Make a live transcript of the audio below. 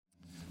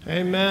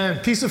Amen.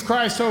 Peace of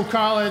Christ, Hope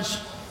College.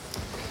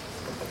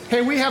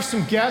 Hey, we have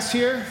some guests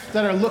here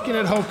that are looking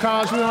at Hope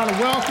College. We want to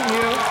welcome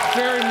you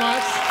very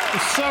much. We're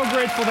so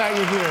grateful that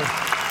you're here.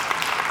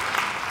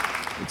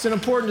 It's an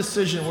important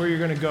decision where you're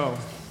going to go.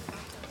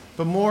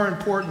 But more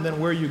important than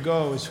where you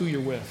go is who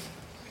you're with.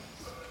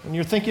 When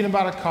you're thinking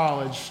about a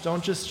college,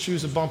 don't just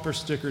choose a bumper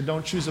sticker.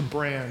 Don't choose a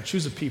brand.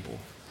 Choose a people.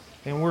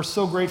 And we're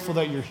so grateful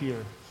that you're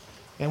here.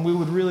 And we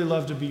would really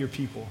love to be your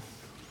people.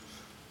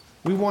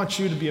 We want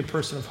you to be a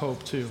person of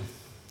hope, too.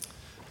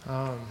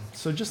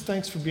 So just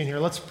thanks for being here.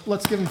 Let's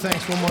give them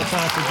thanks one more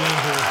time for being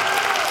here.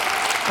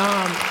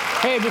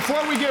 Hey,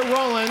 before we get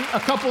rolling, a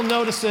couple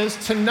notices.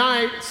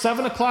 Tonight,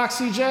 7 o'clock,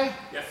 CJ?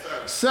 Yes,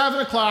 sir. 7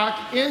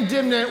 o'clock in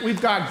Dimnet,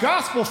 we've got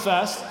Gospel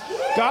Fest.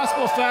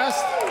 Gospel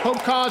Fest.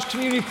 Hope College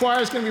Community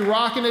Choir is going to be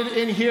rocking it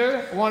in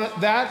here.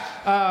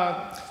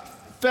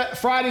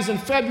 Fridays in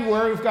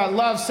February, we've got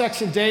Love,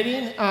 Sex, and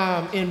Dating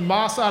in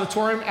Moss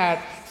Auditorium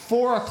at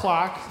 4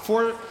 o'clock.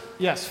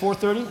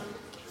 4:30?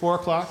 4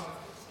 o'clock.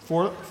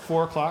 4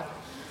 o'clock.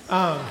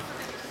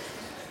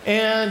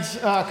 And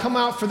come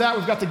out for that.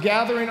 We've got the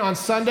gathering on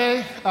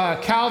Sunday.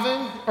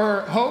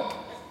 Hope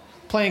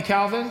playing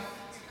Calvin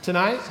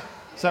tonight.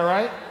 Is that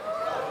right?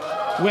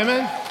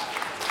 Women?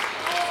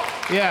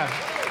 Yeah.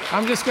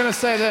 I'm just going to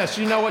say this.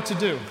 You know what to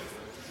do.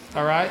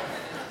 All right?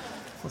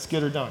 Let's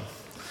get her done.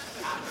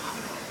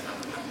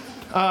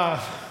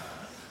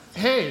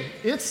 Hey,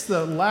 it's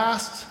the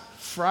last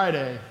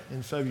Friday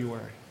in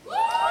February.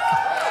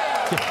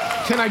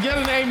 Can I get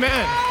an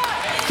amen?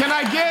 Can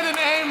I get an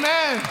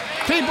amen?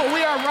 People,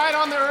 we are right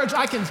on the edge.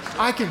 I can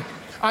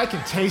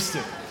taste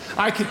it.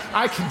 I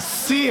can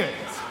see it.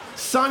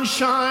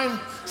 Sunshine,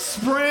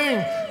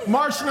 spring,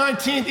 March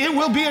 19th, it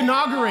will be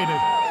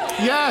inaugurated.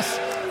 Yes,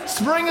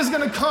 spring is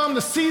going to come,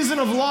 the season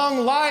of long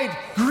light,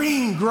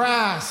 green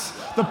grass,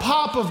 the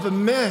pop of the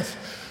mint,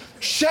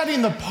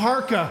 shedding the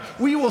parka.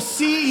 We will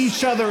see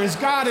each other as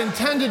God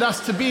intended us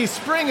to be.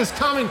 Spring is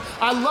coming.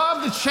 I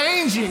love the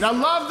changing. I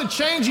love the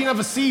changing of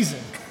a season.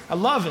 I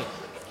love it.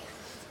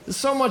 It's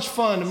so much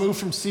fun to move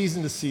from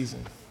season to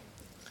season.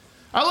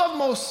 I love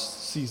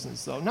most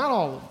seasons, though. Not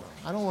all of them.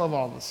 I don't love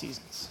all the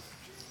seasons.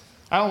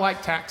 I don't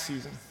like tax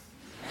season.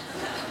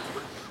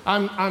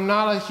 I'm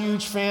not a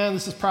huge fan.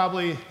 This is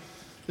probably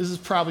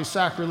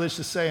sacrilege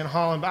to say in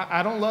Holland, but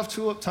I don't love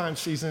tulip time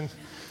season.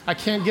 I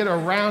can't get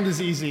around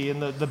as easy,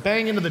 and the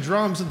banging of the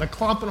drums and the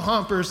clomp and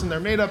hompers, and they're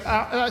made up.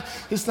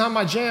 It's not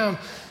my jam.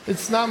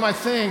 It's not my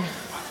thing.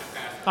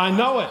 I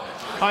know it.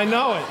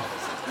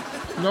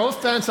 No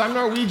offense, I'm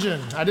Norwegian.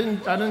 I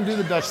didn't do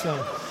the Dutch thing.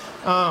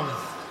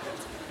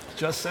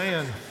 Just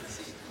saying.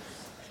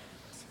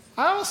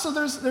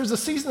 There's a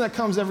season that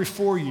comes every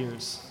 4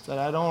 years that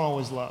I don't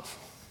always love.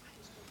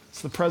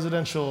 It's the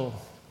presidential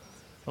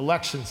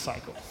election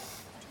cycle.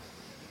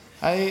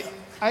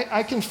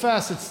 I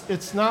confess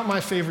it's not my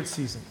favorite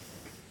season.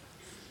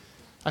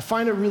 I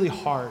find it really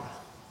hard,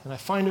 and I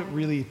find it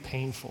really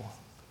painful.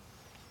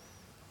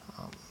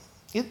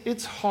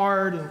 It's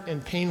hard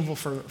and painful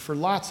for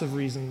lots of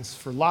reasons,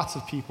 for lots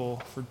of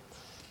people, for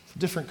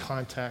different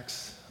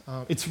contexts.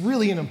 It's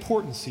really an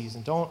important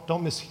season. Don't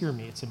mishear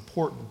me. It's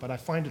important, but I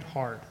find it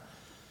hard,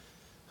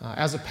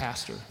 as a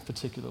pastor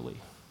particularly,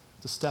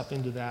 to step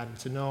into that and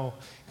to know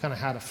kind of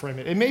how to frame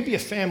it. It may be a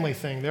family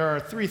thing. There are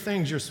 3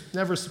 things you're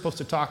never supposed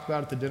to talk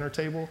about at the dinner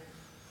table: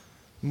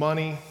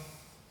 money,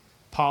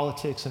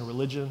 politics, and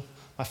religion.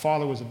 My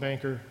father was a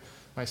banker.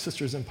 My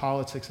sister's in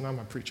politics, and I'm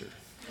a preacher.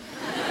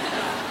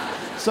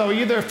 So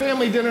either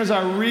family dinners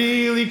are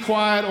really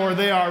quiet or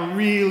they are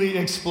really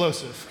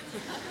explosive.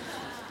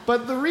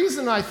 But the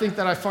reason I think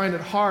that I find it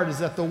hard is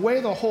that the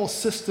way the whole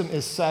system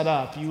is set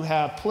up, you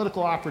have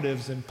political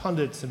operatives and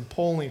pundits and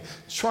polling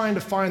trying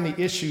to find the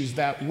issues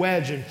that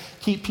wedge and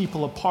keep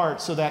people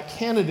apart so that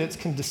candidates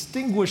can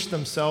distinguish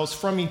themselves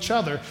from each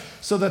other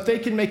so that they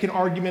can make an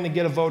argument and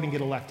get a vote and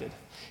get elected.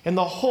 And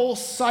the whole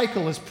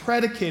cycle is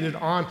predicated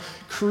on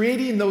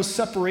creating those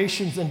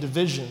separations and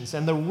divisions,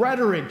 and the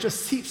rhetoric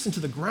just seeps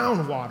into the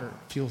groundwater,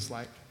 it feels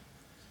like.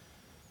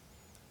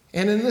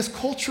 And in this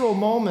cultural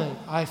moment,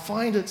 I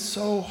find it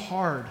so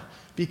hard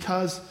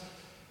because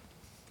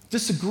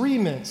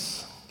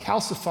disagreements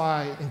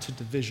calcify into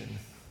division.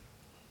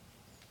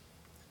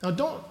 Now,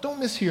 don't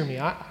mishear me.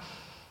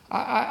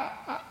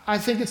 I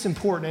think it's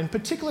important, and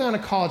particularly on a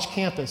college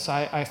campus,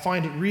 I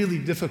find it really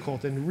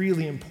difficult and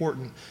really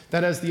important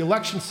that as the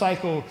election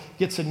cycle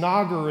gets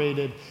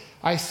inaugurated,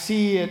 I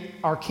see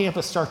our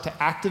campus start to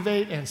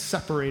activate and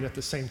separate at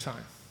the same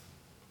time.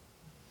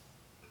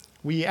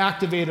 We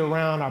activate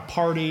around a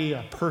party,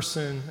 a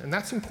person, and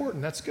that's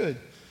important, that's good.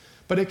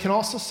 But it can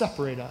also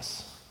separate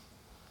us.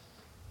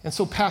 And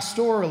so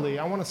pastorally,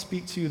 I want to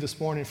speak to you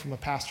this morning from a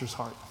pastor's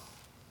heart.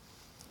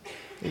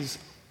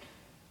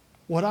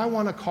 What I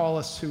want to call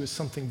us to is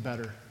something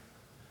better,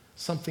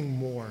 something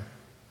more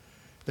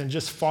than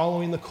just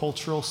following the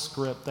cultural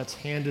script that's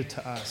handed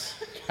to us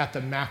at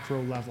the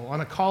macro level.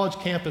 On a college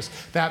campus,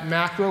 that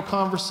macro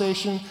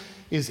conversation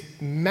is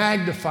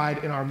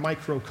magnified in our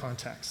micro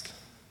context.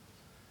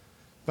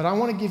 But I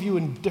want to give you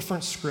a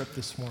different script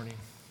this morning.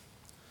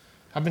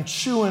 I've been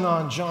chewing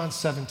on John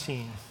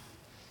 17.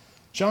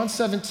 John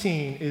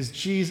 17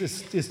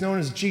 is known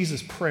as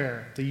Jesus'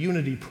 prayer, the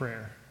unity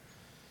prayer.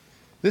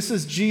 This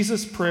is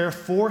Jesus' prayer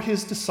for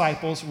his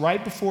disciples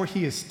right before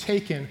he is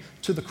taken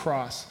to the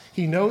cross.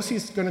 He knows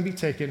he's going to be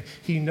taken.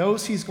 He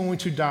knows he's going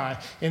to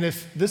die. And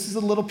if this is a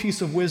little piece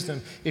of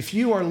wisdom, if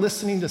you are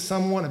listening to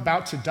someone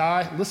about to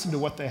die, listen to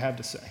what they have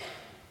to say,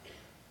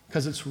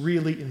 because it's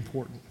really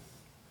important.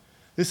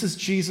 This is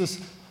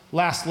Jesus'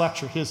 last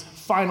lecture, his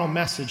final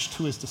message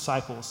to his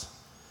disciples.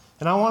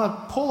 And I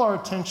want to pull our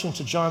attention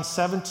to John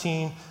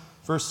 17,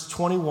 verse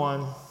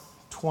 21,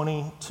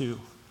 22,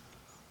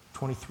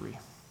 23.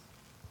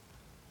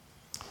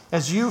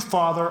 As you,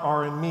 Father,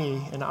 are in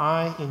me, and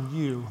I in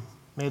you,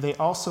 may they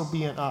also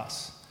be in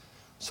us,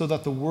 so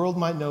that the world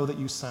might know that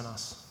you sent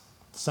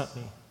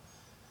me.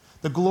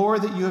 The glory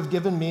that you have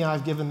given me, I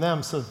have given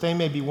them, so that they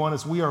may be one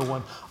as we are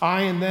one.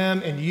 I in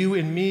them, and you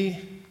in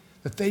me,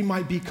 that they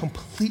might be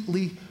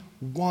completely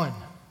one,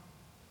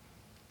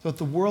 so that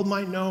the world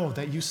might know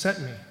that you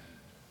sent me,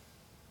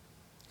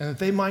 and that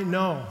they might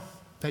know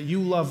that you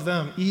love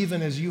them,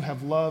 even as you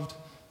have loved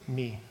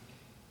me.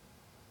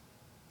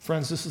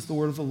 Friends, this is the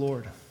word of the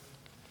Lord.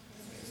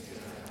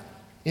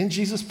 In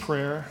Jesus'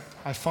 prayer,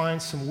 I find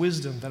some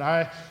wisdom that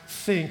I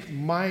think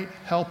might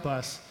help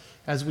us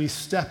as we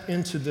step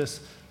into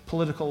this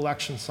political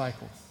election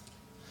cycle.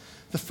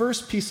 The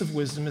first piece of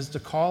wisdom is to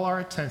call our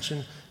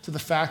attention to the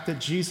fact that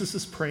Jesus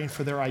is praying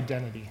for their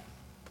identity.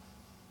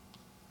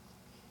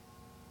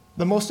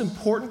 The most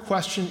important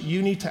question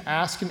you need to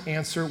ask and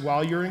answer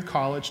while you're in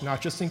college, not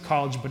just in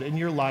college, but in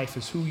your life,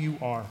 is who you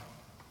are.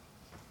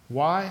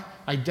 Why?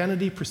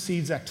 Identity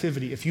precedes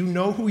activity. If you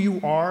know who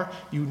you are,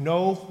 you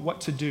know what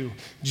to do.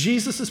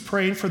 Jesus is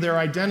praying for their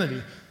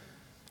identity.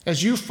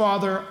 As you,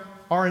 Father,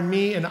 are in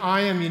me and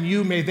I am in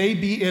you, may they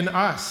be in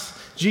us.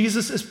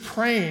 Jesus is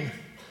praying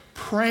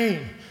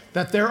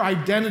that their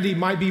identity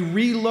might be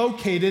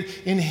relocated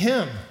in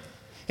him,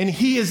 and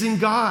he is in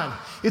God.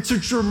 It's a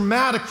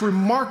dramatic,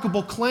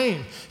 remarkable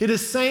claim. It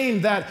is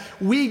saying that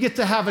we get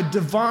to have a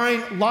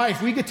divine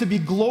life. We get to be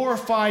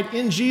glorified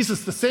in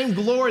Jesus. The same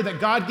glory that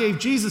God gave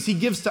Jesus, he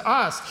gives to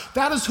us.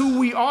 That is who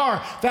we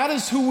are. That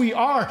is who we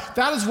are.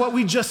 That is what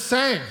we just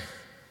sang.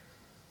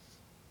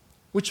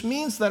 Which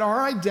means that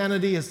our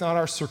identity is not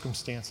our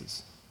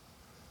circumstances.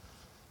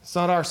 It's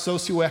not our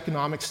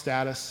socioeconomic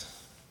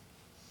status.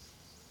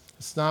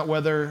 It's not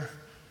whether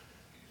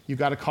you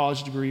got a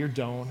college degree or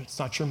don't. It's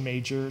not your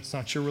major. It's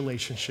not your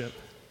relationship.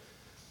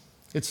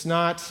 It's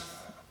not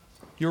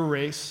your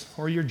race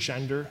or your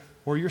gender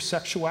or your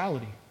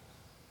sexuality.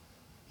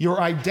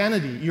 Your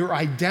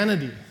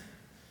identity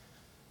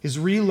is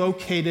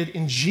relocated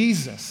in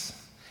Jesus.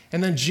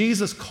 And then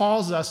Jesus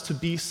calls us to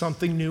be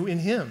something new in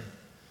him.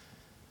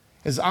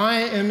 As I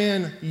am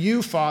in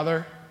you,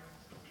 Father,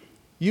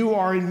 you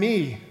are in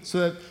me,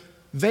 so that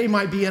they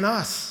might be in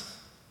us.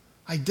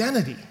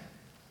 Identity.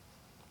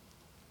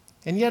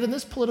 And yet in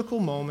this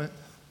political moment,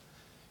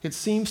 it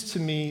seems to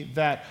me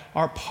that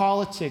our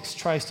politics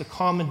tries to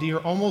commandeer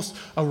almost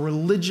a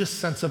religious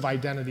sense of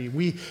identity.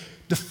 We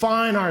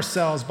define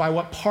ourselves by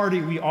what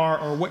party we are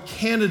or what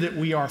candidate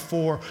we are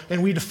for,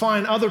 and we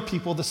define other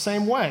people the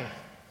same way.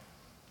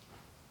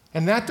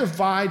 And that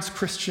divides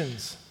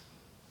Christians.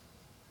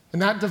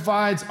 And that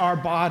divides our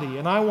body.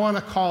 And I want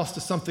to call us to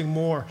something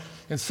more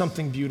and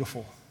something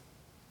beautiful.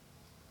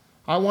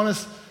 I want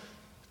us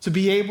to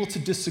be able to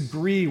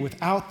disagree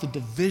without the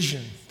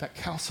division that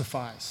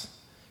calcifies.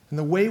 And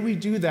the way we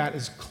do that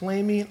is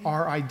claiming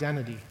our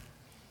identity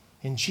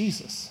in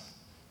Jesus.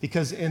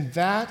 Because in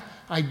that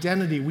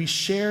identity, we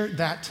share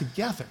that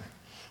together,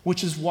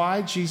 which is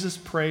why Jesus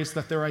prays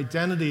that their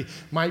identity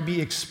might be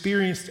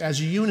experienced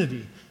as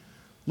unity.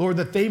 Lord,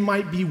 that they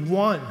might be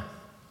one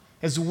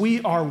as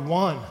we are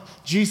one.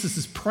 Jesus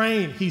is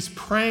praying, he's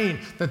praying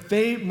that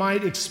they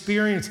might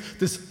experience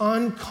this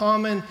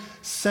uncommon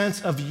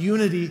sense of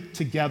unity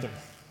together.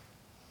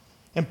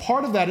 And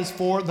part of that is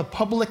for the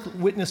public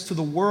witness to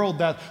the world,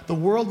 that the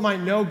world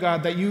might know,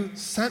 God, that you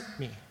sent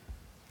me.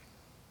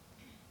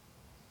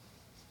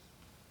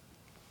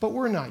 But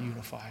we're not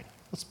unified.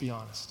 Let's be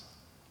honest.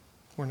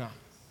 We're not.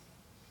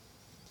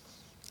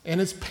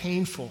 And it's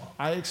painful.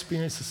 I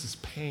experience this as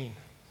pain.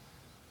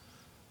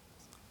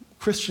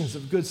 Christians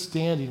of good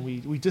standing,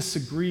 we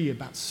disagree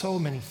about so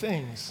many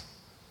things.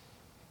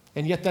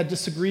 And yet that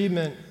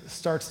disagreement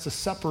starts to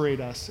separate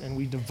us, and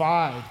we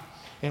divide.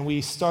 And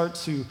we start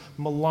to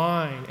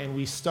malign, and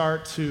we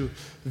start to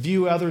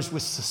view others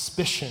with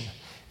suspicion.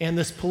 And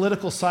this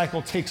political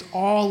cycle takes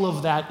all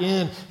of that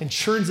in and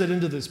churns it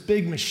into this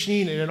big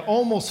machine, and it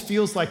almost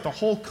feels like the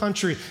whole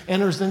country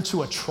enters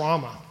into a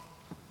trauma.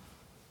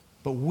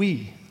 But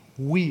we,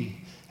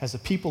 as a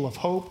people of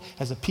hope,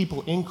 as a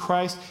people in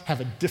Christ,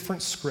 have a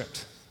different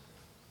script.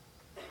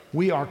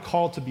 We are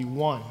called to be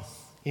one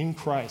in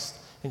Christ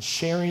and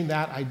sharing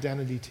that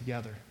identity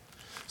together.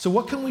 So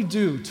what can we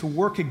do to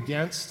work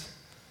against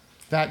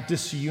that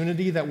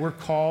disunity that we're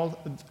called,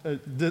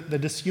 the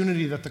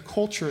disunity that the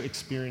culture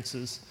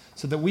experiences,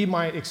 so that we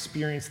might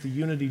experience the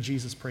unity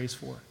Jesus prays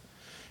for?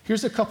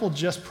 Here's a couple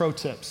just pro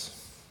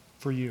tips.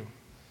 for you.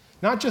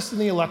 Not just in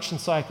the election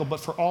cycle, but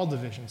for all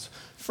divisions.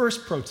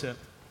 First pro tip,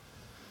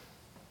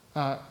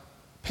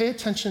 pay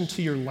attention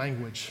to your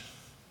language,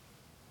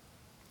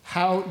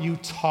 how you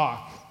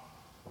talk,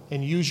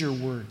 and use your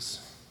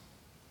words.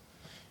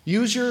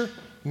 Use your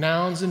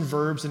nouns and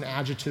verbs and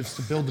adjectives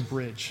to build a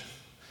bridge,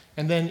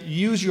 and then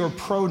use your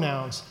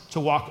pronouns to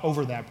walk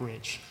over that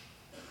bridge.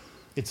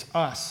 It's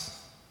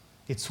us.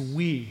 It's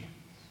we.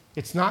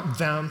 It's not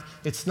them.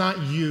 It's not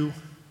you.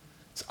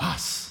 It's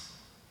us.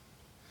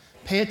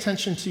 Pay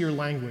attention to your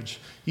language.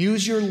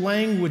 Use your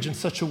language in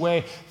such a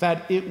way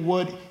that it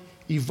would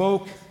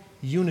evoke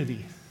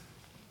unity.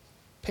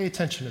 Pay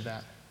attention to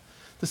that.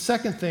 The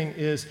second thing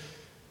is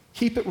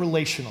keep it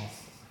relational.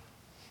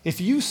 If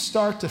you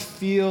start to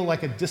feel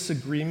like a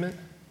disagreement,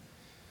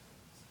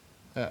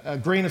 a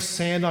grain of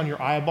sand on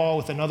your eyeball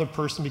with another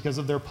person because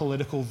of their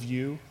political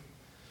view,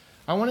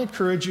 I want to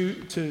encourage you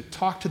to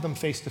talk to them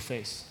face to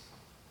face.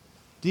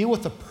 Deal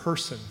with the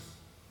person.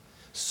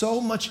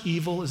 So much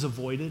evil is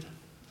avoided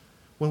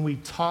when we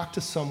talk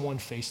to someone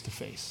face to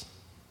face.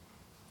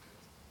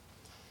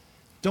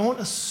 Don't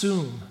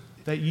assume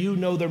that you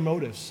know their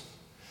motives.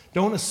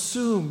 Don't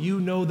assume you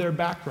know their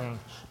background.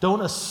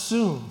 Don't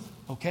assume,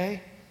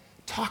 okay?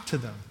 Talk to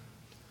them.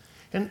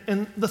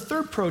 And the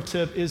third pro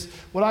tip is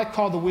what I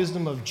call the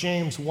wisdom of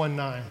James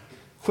 1:9.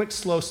 Quick,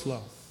 slow,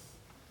 slow.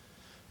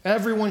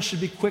 Everyone should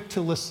be quick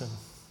to listen,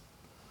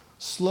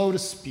 slow to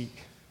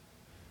speak,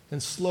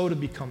 and slow to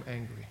become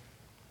angry.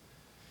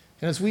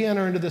 And as we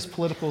enter into this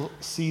political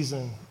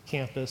season,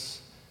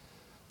 campus,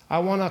 I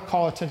want to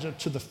call attention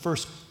to the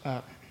first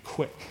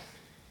quick.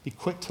 Be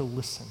quick to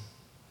listen.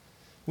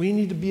 We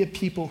need to be a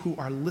people who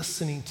are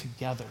listening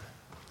together.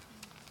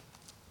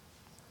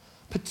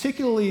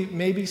 Particularly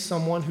maybe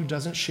someone who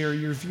doesn't share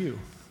your view.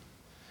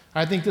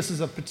 I think this is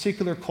a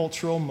particular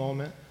cultural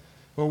moment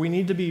where we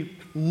need to be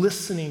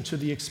listening to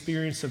the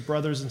experience of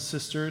brothers and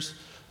sisters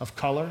of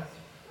color,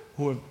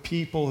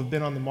 people who have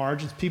been on the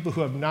margins, people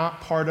who have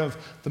not part of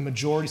the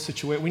majority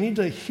situation. We need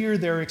to hear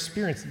their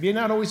experience. We may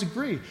not always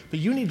agree, but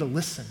you need to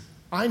listen.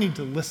 I need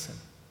to listen.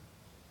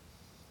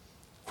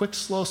 Quick,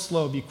 slow,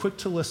 slow. Be quick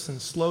to listen,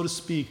 slow to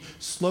speak,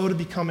 slow to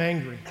become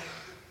angry.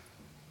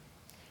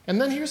 And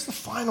then here's the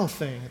final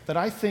thing that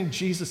I think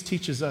Jesus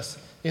teaches us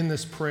in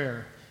this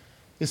prayer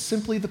is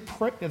simply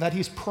that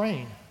he's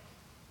praying.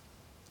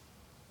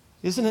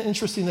 Isn't it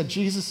interesting that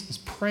Jesus is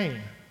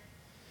praying?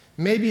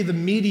 Maybe the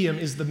medium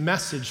is the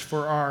message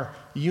for our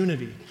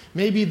unity.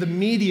 Maybe the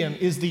medium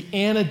is the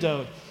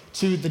antidote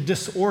to the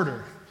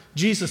disorder.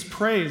 Jesus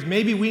prays.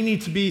 Maybe we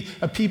need to be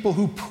a people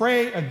who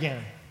pray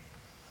again.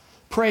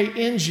 Pray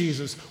in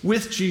Jesus,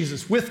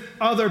 with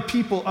other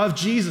people of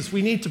Jesus.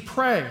 We need to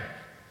pray.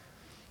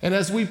 And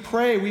as we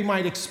pray, we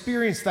might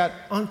experience that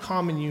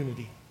uncommon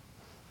unity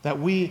that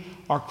we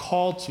are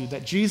called to,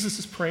 that Jesus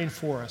is praying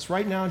for us.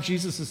 Right now,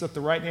 Jesus is at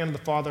the right hand of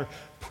the Father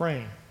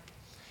praying.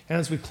 And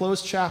as we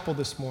close chapel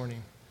this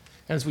morning,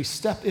 and as we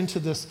step into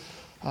this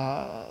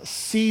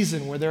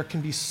season where there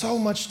can be so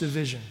much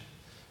division,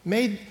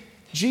 may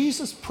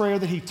Jesus' prayer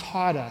that he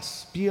taught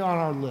us be on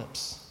our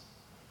lips.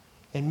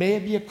 And may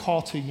it be a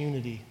call to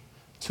unity,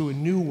 to a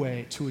new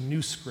way, to a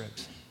new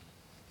script.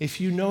 If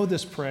you know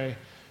this, pray.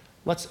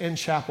 Let's end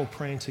chapel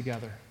praying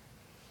together.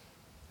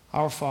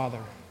 Our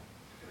Father,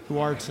 who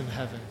art in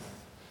heaven,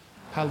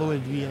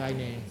 hallowed be thy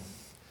name.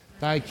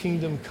 Thy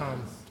kingdom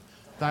come,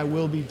 thy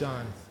will be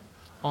done,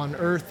 on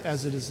earth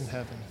as it is in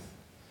heaven.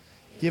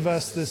 Give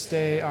us this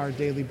day our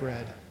daily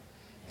bread,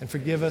 and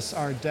forgive us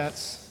our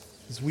debts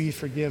as we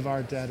forgive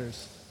our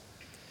debtors.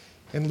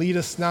 And lead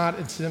us not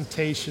into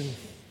temptation,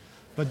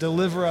 but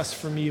deliver us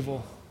from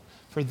evil.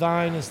 For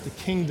thine is the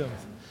kingdom,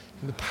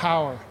 and the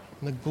power,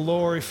 and the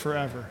glory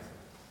forever.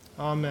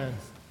 Amen.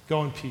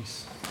 Go in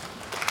peace.